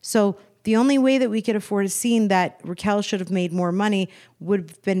end. So the only way that we could afford a scene that Raquel should have made more money would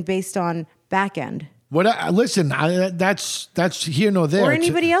have been based on back end. Listen, that's here nor there. Or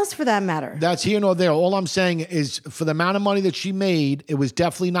anybody else for that matter. That's here nor there. All I'm saying is for the amount of money that she made, it was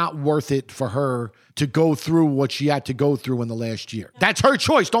definitely not worth it for her to go through what she had to go through in the last year. That's her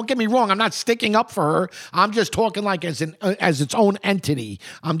choice. Don't get me wrong. I'm not sticking up for her. I'm just talking like as its own entity.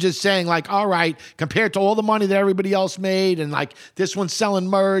 I'm just saying like, all right, compared to all the money that everybody else made and like this one's selling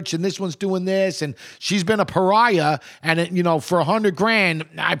merch and this one's doing this and she's been a pariah and it, for $100,000,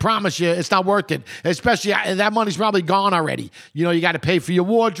 I promise you it's not worth it. especially that money's probably gone already. You know, you got to pay for your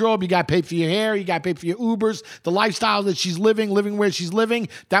wardrobe, you got to pay for your hair, you got to pay for your Ubers, the lifestyle that she's living where she's living.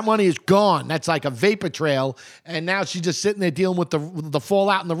 That money is gone. That's like a vapor trail. And now she's just sitting there dealing with the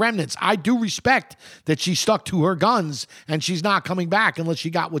fallout and the remnants. I do respect that she stuck to her guns and she's not coming back unless she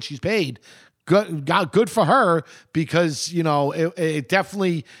got what she's paid. Good for her, because, you know, it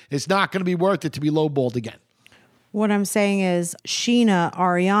definitely is not going to be worth it to be lowballed again. What I'm saying is Sheena,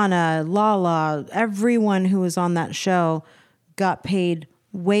 Ariana, Lala, everyone who was on that show got paid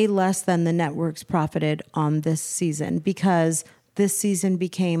way less than the networks profited on this season, because this season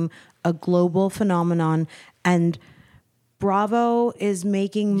became a global phenomenon, and Bravo is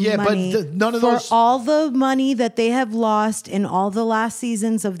making money but none of those, all the money that they have lost in all the last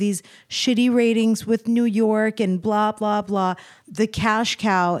seasons of these shitty ratings with New York and blah, blah, blah. The cash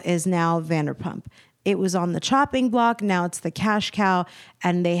cow is now Vanderpump. It was on the chopping block. Now it's the cash cow,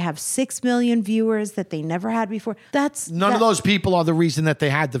 and they have 6 million viewers that they never had before. None of those people are the reason that they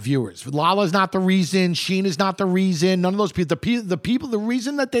had the viewers. Lala's not the reason. Sheena's not the reason. None of those people. The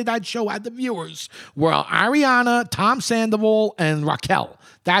reason that that show had the viewers were Ariana, Tom Sandoval, and Raquel.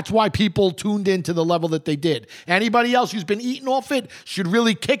 That's why people tuned into the level that they did. Anybody else who's been eating off it should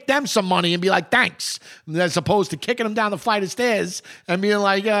really kick them some money and be like, thanks, as opposed to kicking them down the flight of stairs and being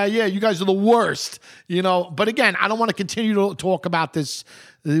like, yeah, you guys are the worst. You know, but again, I don't want to continue to talk about this.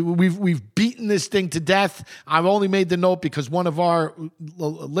 We've beaten this thing to death. I've only made the note because one of our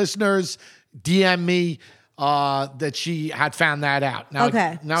listeners DM'd me that she had found that out. Now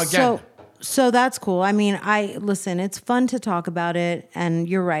again. So that's cool. I mean, listen, it's fun to talk about it, and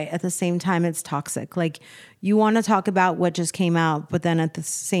you're right. At the same time, it's toxic. Like, you want to talk about what just came out, but then at the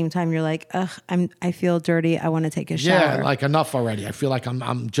same time, you're like, ugh, I feel dirty. I want to take a shower. Yeah, like enough already. I feel like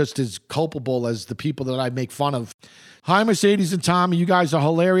I'm just as culpable as the people that I make fun of. Hi, Mercedes and Tommy. You guys are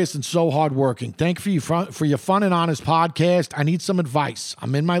hilarious and so hardworking. Thank you for your fun and honest podcast. I need some advice.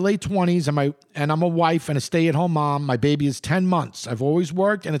 I'm in my late 20s and I'm a wife and a stay-at-home mom. My baby is 10 months. I've always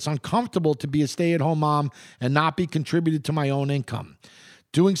worked, and it's uncomfortable to be a stay-at-home mom and not be contributed to my own income,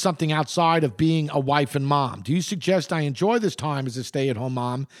 doing something outside of being a wife and mom. Do you suggest I enjoy this time as a stay-at-home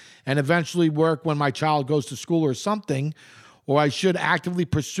mom and eventually work when my child goes to school or something, or I should actively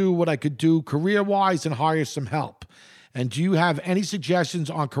pursue what I could do career-wise and hire some help? And do you have any suggestions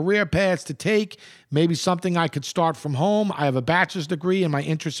on career paths to take? Maybe something I could start from home. I have a bachelor's degree, and my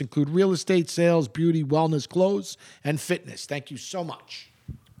interests include real estate, sales, beauty, wellness, clothes, and fitness. Thank you so much.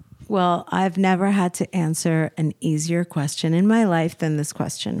 Well, I've never had to answer an easier question in my life than this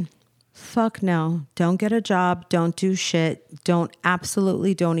question. Fuck no. Don't get a job. Don't do shit. Don't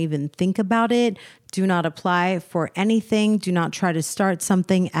even think about it. Do not apply for anything. Do not try to start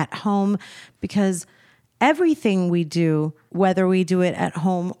something at home, because everything we do, whether we do it at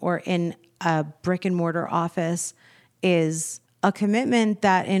home or in a brick and mortar office, is a commitment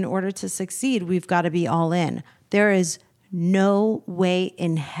that in order to succeed, we've got to be all in. There is no way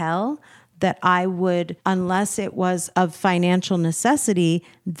in hell that I would, unless it was of financial necessity,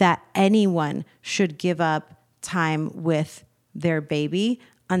 that anyone should give up time with their baby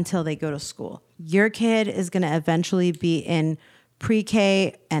until they go to school. Your kid is going to eventually be in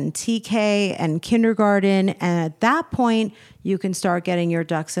pre-K and TK and kindergarten. And at that point, you can start getting your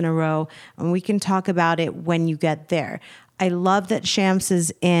ducks in a row, and we can talk about it when you get there. I love that Shams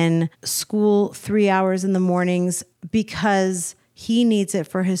is in school 3 hours in the mornings because he needs it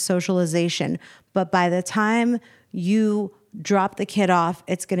for his socialization. But by the time you drop the kid off,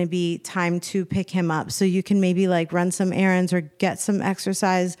 it's going to be time to pick him up. So you can maybe like run some errands or get some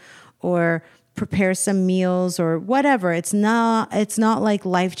exercise or prepare some meals or whatever. It's not like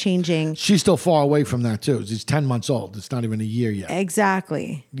life-changing. She's still far away from that too. She's 10 months old. It's not even a year yet.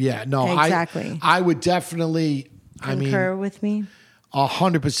 Exactly. Yeah, no, exactly. I would definitely concur with me.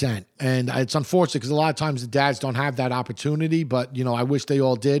 100%. And it's unfortunate because a lot of times the dads don't have that opportunity, but you know, I wish they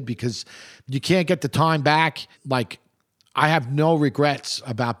all did, because you can't get the time back. Like, I have no regrets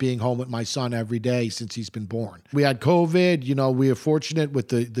about being home with my son every day since he's been born. We had COVID, you know, we were fortunate with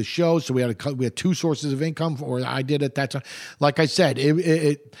the show. So we had two sources of income, or I did at that time. Like I said,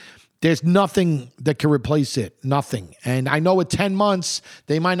 there's nothing that can replace it. Nothing. And I know at 10 months,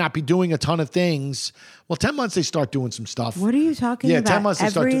 they might not be doing a ton of things. Well, 10 months, they start doing some stuff. What are you talking about? 10 months,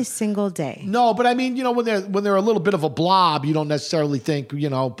 every single day. No, but I mean, you know, when they're a little bit of a blob, you don't necessarily think, you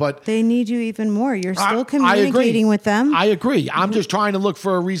know, but they need you even more. You're still communicating with them. I agree. I'm just trying to look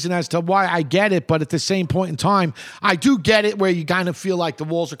for a reason as to why I get it. But at the same point in time, I do get it where you kind of feel like the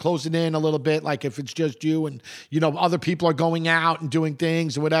walls are closing in a little bit, like if it's just you and, you know, other people are going out and doing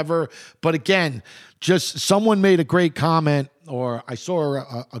things or whatever. But again, just someone made a great comment, or I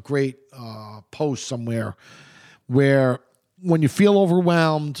saw a great post somewhere where when you feel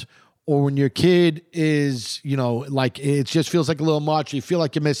overwhelmed or when your kid is, like it just feels like a little much, you feel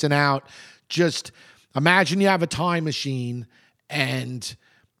like you're missing out, just imagine you have a time machine and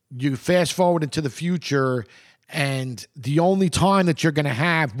you fast forward into the future, and the only time that you're going to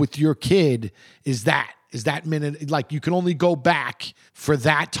have with your kid is that minute. Like you can only go back for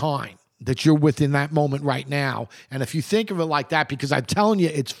that time that you're within that moment right now. And if you think of it like that, because I'm telling you,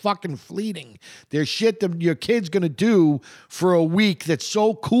 it's fucking fleeting. There's shit that your kid's going to do for a week that's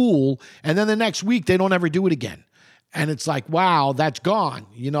so cool, and then the next week they don't ever do it again. And it's like, wow, that's gone.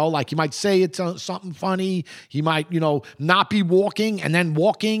 Like he might say it's something funny. He might, not be walking, and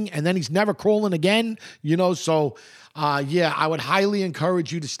then he's never crawling again. So yeah, I would highly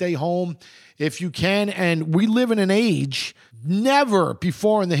encourage you to stay home if you can. And we live in an age, never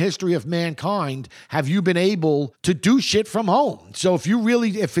before in the history of mankind have you been able to do shit from home. So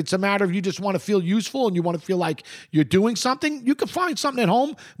if it's a matter of you just want to feel useful and you want to feel like you're doing something, you can find something at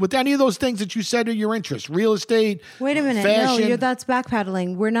home with any of those things that you said are your interests. Real estate. Wait a minute. Fashion. No, that's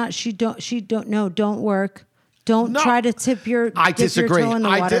backpedaling. We're not, don't work. Don't try to dip your toe in the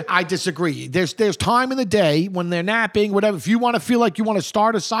water. I disagree. There's time in the day when they're napping, whatever. If you want to feel like you want to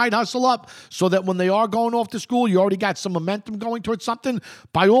start a side hustle up so that when they are going off to school, you already got some momentum going towards something,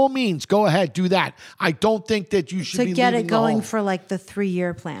 by all means, go ahead, do that. I don't think that you should be get it going home for like the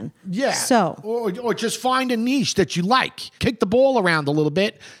 3-year plan. Yeah. So. Or just find a niche that you like. Kick the ball around a little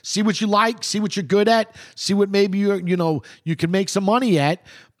bit. See what you like. See what you're good at. See what maybe you can make some money at.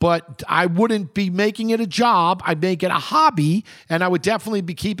 But I wouldn't be making it a job. I'd make it a hobby, and I would definitely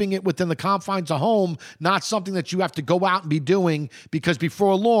be keeping it within the confines of home, not something that you have to go out and be doing, because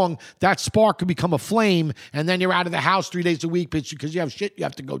before long, that spark could become a flame, and then you're out of the house 3 days a week because you have shit you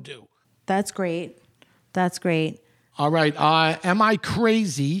have to go do. That's great. All right. Am I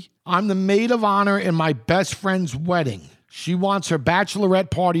crazy? I'm the maid of honor in my best friend's wedding. She wants her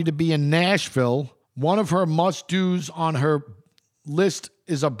bachelorette party to be in Nashville. One of her must-dos on her list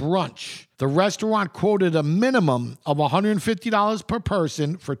is a brunch. The restaurant quoted a minimum of $150 per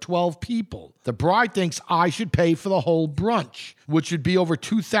person for 12 people. The bride thinks I should pay for the whole brunch, which would be over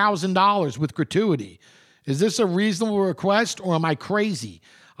 $2,000 with gratuity. Is this a reasonable request, or am I crazy?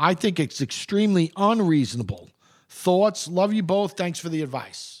 I think it's extremely unreasonable. Thoughts? Love you both. Thanks for the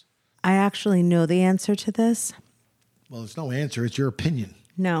advice. I actually know the answer to this. Well, it's no answer. It's your opinion.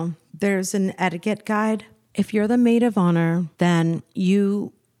 No, there's an etiquette guide. If you're the maid of honor, then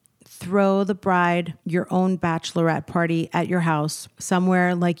you throw the bride your own bachelorette party at your house,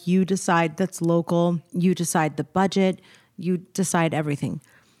 somewhere like you decide that's local. You decide the budget. You decide everything.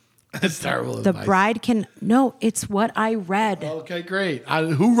 That's terrible The advice. bride can... No, it's what I read. Okay, great.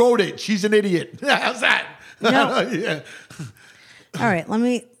 Who wrote it? She's an idiot. How's that? No. Yeah. All right, let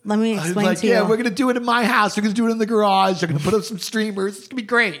me explain to you. Yeah, we're going to do it in my house. We're going to do it in the garage. We're going to put up some streamers. It's going to be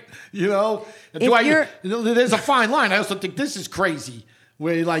great. There's a fine line. I also think this is crazy.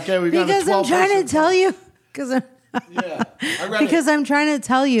 Where we got because I'm trying to tell you. Because I'm trying to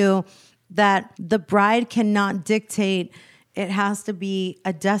tell you that the bride cannot dictate. It has to be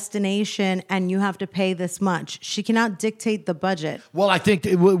a destination, and you have to pay this much. She cannot dictate the budget. Well, I think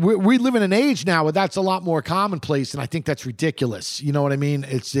we live in an age now where that's a lot more commonplace, and I think that's ridiculous. You know what I mean?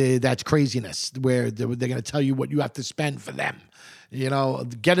 It's that's craziness where they're going to tell you what you have to spend for them.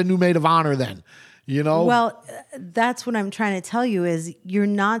 Get a new maid of honor then. Well, that's what I'm trying to tell you is you're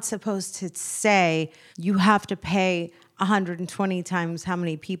not supposed to say you have to pay 120 times how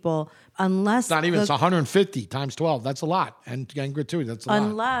many people, unless... Not even, it's 150 times 12. That's a lot. And getting gratuity, that's a lot.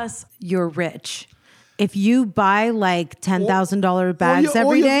 Unless you're rich. If you buy like $10,000 bags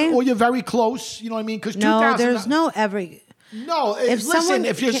every day... Or you're very close, you know what I mean? Because no, there's no every... No,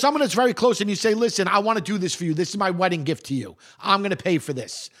 if you're someone that's very close and you say, listen, I want to do this for you. This is my wedding gift to you. I'm going to pay for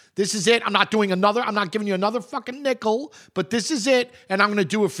this. This is it. I'm not giving you another fucking nickel, but this is it, and I'm going to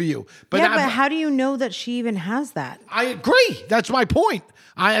do it for you. But how do you know that she even has that? I agree. That's my point.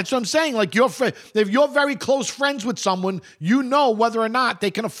 That's what I'm saying. Like, if you're very close friends with someone, you know whether or not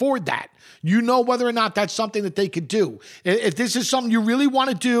they can afford that. You know whether or not that's something that they could do. If this is something you really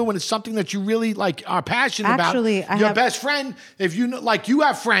want to do and it's something that you really are passionate about, your best friend, if you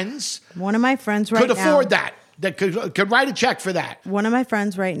have friends. One of my friends right now. Could afford that could write a check for that. One of my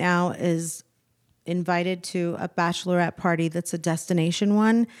friends right now is invited to a bachelorette party that's a destination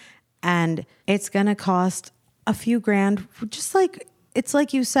one, and it's going to cost a few grand. Just like, it's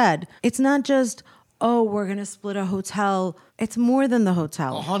like you said, it's not just... we're going to split a hotel. It's more than the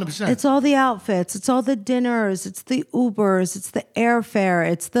hotel. 100%. It's all the outfits. It's all the dinners. It's the Ubers. It's the airfare.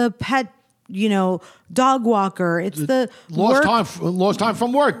 It's the pet dog walker. It's the lost time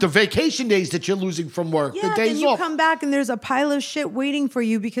from work. The vacation days that you're losing from work. Yeah, the days then you off. come back and there's a pile of shit waiting for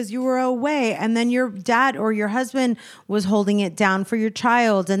you because you were away, and then your dad or your husband was holding it down for your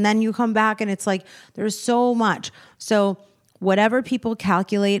child, and then you come back and it's like there's so much. So whatever people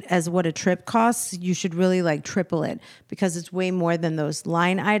calculate as what a trip costs, you should really like triple it because it's way more than those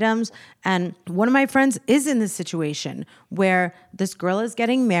line items. And one of my friends is in this situation where this girl is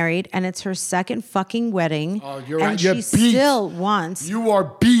getting married and it's her second fucking wedding. Oh, you're and right. You're she beat. still wants You are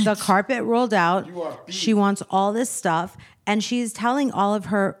beat. the carpet rolled out. You are beat. She wants all this stuff. And she's telling all of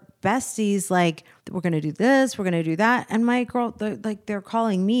her besties, like, we're going to do this, we're going to do that. And my girl, they're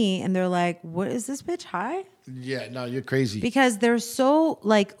calling me and they're like, what is this bitch high? Yeah, no, you're crazy. Because they're so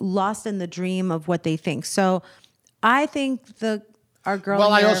like lost in the dream of what they think. So I think our girl.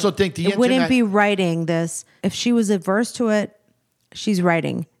 Well, I here, also think the it wouldn't internet- be writing this. If she was averse to it, she's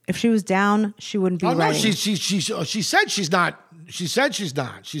writing. If she was down, she wouldn't be writing. No, she said she's not. She said she's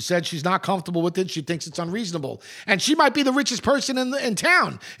not. She said she's not comfortable with it. She thinks it's unreasonable. And she might be the richest person in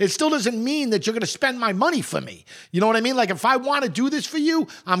town. It still doesn't mean that you're going to spend my money for me. You know what I mean? Like, if I want to do this for you,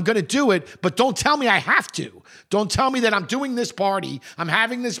 I'm going to do it. But don't tell me I have to. Don't tell me that I'm doing this party. I'm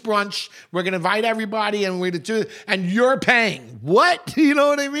having this brunch. We're going to invite everybody and we're going to do it. And you're paying. What? You know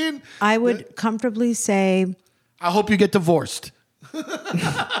what I mean? I would comfortably say, I hope you get divorced.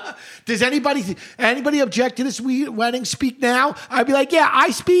 Does anybody object to this wedding? Speak now. I'd be like, yeah, I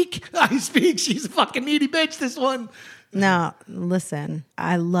speak. She's a fucking needy bitch, this one. No, listen,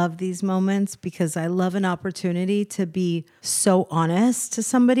 I love these moments because I love an opportunity to be so honest to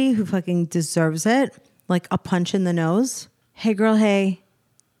somebody who fucking deserves it. Like a punch in the nose. Hey girl, hey,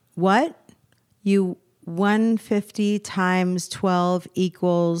 what? You 150 times 12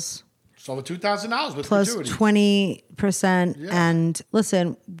 equals... So $2,000 with plus gratuity. 20%. Yeah. And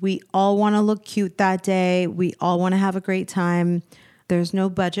listen, we all want to look cute that day. We all want to have a great time. There's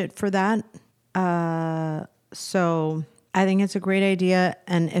no budget for that. So I think it's a great idea.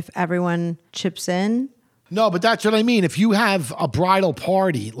 And if everyone chips in. No, but that's what I mean. If you have a bridal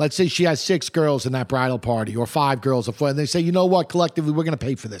party, let's say she has 6 girls in that bridal party or 5 girls or 4, and they say, you know what, collectively, we're going to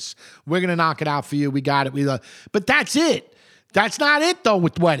pay for this. We're going to knock it out for you. We got it. But that's it. That's not it, though,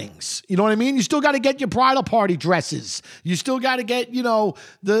 with weddings. You know what I mean? You still got to get your bridal party dresses. You still got to get,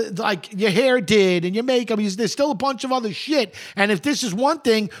 like your hair did and your makeup. There's still a bunch of other shit. And if this is one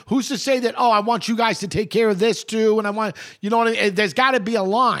thing, who's to say that, I want you guys to take care of this too? And I want, you know what I mean? There's got to be a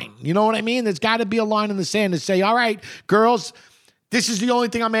line. You know what I mean? There's got to be a line in the sand to say, all right, girls, this is the only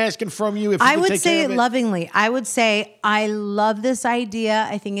thing I'm asking from you. If you I would say it lovingly. I would say, I love this idea.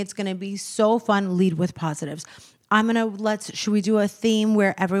 I think it's going to be so fun. Lead with positives. Should we do a theme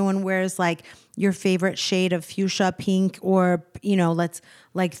where everyone wears like your favorite shade of fuchsia pink or, let's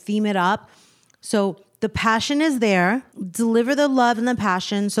like theme it up. So the passion is there. Deliver the love and the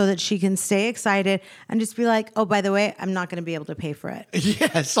passion so that she can stay excited and just be like, oh, by the way, I'm not going to be able to pay for it.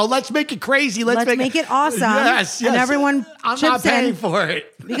 Yeah, so let's make it crazy. Let's make it awesome. Yes. And everyone I'm not paying for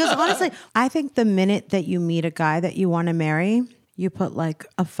it. Because honestly, I think the minute that you meet a guy that you want to marry, you put like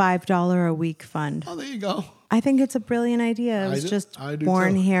a $5 a week fund. Oh, there you go. I think it's a brilliant idea. It was just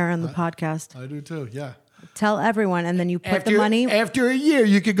born here on the podcast. I do too, yeah. Tell everyone, and then you put the money. After a year,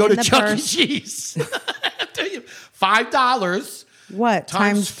 you could go to Chuck E. Cheese. $5. What?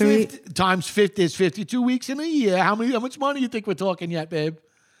 Times 3? Times 50 is 52 weeks in a year. How much money you think we're talking yet, babe?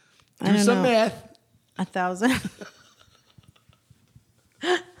 Do some math. 1,000.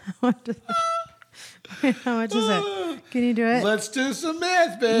 How much is it? Can you do it? Let's do some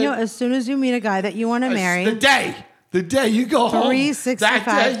math, babe. As soon as you meet a guy that you want to marry. The day you go home.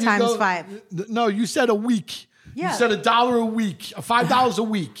 365 times 5. No, you said a week. Yeah. You said $1 a week, $5 a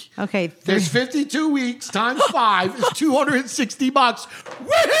week. Okay. There's 52 weeks times 5 is $260.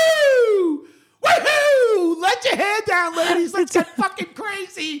 Woohoo! Woohoo! Let your hair down, ladies. Let's get fucking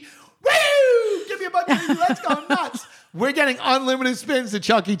crazy. Woo! Give me a bunch of these. Let's go nuts. We're getting unlimited spins to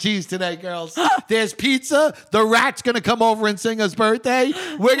Chuck E. Cheese today, girls. There's pizza. The rat's going to come over and sing us birthday.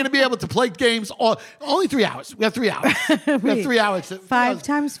 We're going to be able to play games only 3 hours. We have 3 hours. We have 3 hours. 5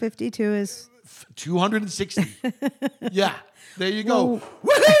 times 52 is... 260. Yeah. There you go. Whoa.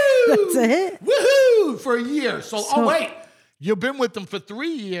 Woohoo! That's it? Woohoo! For a year. So wait. You've been with them for 3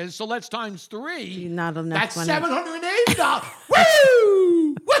 years, so let's times 3. Not enough That's money. $780.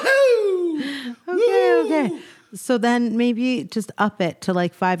 Woo! Woohoo! Okay. So then maybe just up it to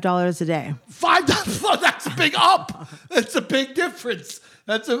like $5 a day. $5? Oh, that's a big up. That's a big difference.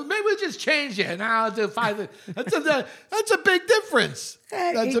 Maybe we just change it. Now I'll do 5. That's a big difference.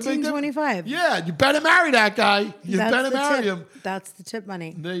 That's $18.25. Yeah, you better marry that guy. You better marry him. That's the tip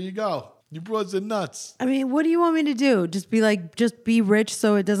money. There you go. You bros are nuts. I mean, what do you want me to do? Just be rich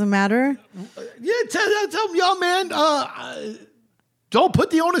so it doesn't matter? Yeah, tell them, yo, man, don't put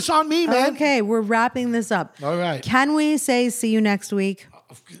the onus on me, man. Okay, we're wrapping this up. All right. Can we say see you next week?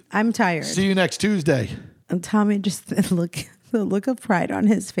 I'm tired. See you next Tuesday. And Tommy, just the look of pride on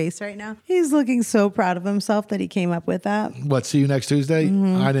his face right now. He's looking so proud of himself that he came up with that. What, see you next Tuesday?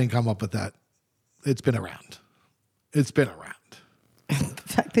 Mm-hmm. I didn't come up with that. It's been around.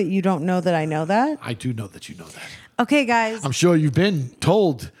 The fact that you don't know that I know that? I do know that you know that. Okay, guys. I'm sure you've been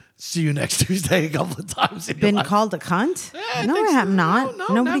told, see you next Tuesday a couple of times. Been called a cunt? Yeah, no, I have not. No,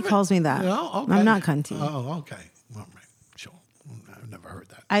 Nobody never. calls me that. No, okay. I'm not cunty. Oh, okay. All right. Sure. I've never heard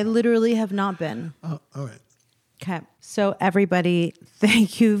that. I literally have not been. Oh, all right. Okay. So everybody,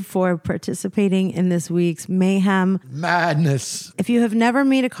 thank you for participating in this week's Mayhem Madness. If you have never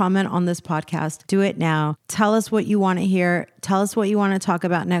made a comment on this podcast, do it now. Tell us what you want to hear. Tell us what you want to talk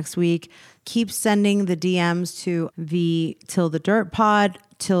about next week. Keep sending the DMs to the Till the Dirt pod,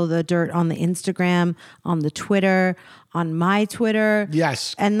 Till the Dirt on the Instagram, on the Twitter, on my Twitter.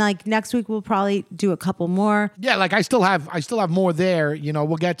 Yes. And like next week, we'll probably do a couple more. Yeah, like I still have more there. You know,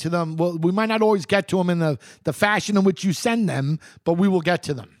 we'll get to them. We might not always get to them in the fashion in which you send them, but we will get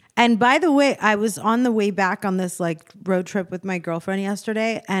to them. And by the way, I was on the way back on this like road trip with my girlfriend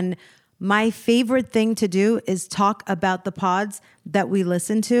yesterday, and my favorite thing to do is talk about the pods that we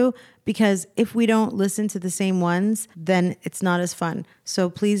listen to, because if we don't listen to the same ones, then it's not as fun.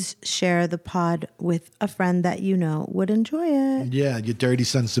 So please share the pod with a friend that you know would enjoy it. Yeah, you dirty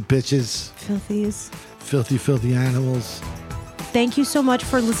sons of bitches. Filthies. Filthy animals. Thank you so much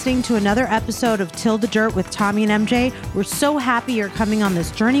for listening to another episode of Till the Dirt with Tommy and MJ. We're so happy you're coming on this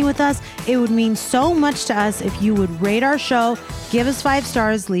journey with us. It would mean so much to us if you would rate our show, give us 5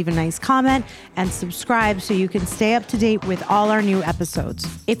 stars, leave a nice comment, and subscribe so you can stay up to date with all our new episodes.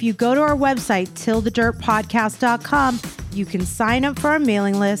 If you go to our website, tillthedirtpodcast.com, you can sign up for our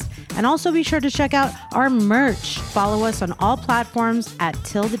mailing list, and also be sure to check out our merch. Follow us on all platforms at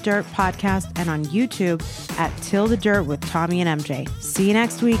Till the Dirt Podcast and on YouTube at Till the Dirt with Tommy and MJ. See you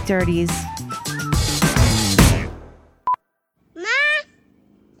next week, Dirties. Ma?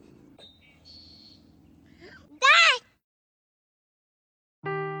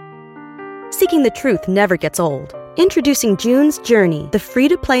 Dad? Seeking the truth never gets old. Introducing June's Journey, the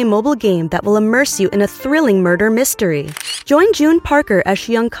free-to-play mobile game that will immerse you in a thrilling murder mystery. Join June Parker as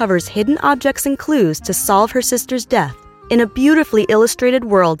she uncovers hidden objects and clues to solve her sister's death in a beautifully illustrated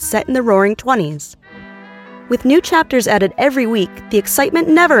world set in the Roaring '20s. With new chapters added every week, the excitement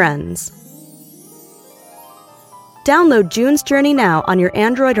never ends. Download June's Journey now on your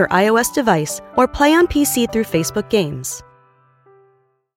Android or iOS device, or play on PC through Facebook Games.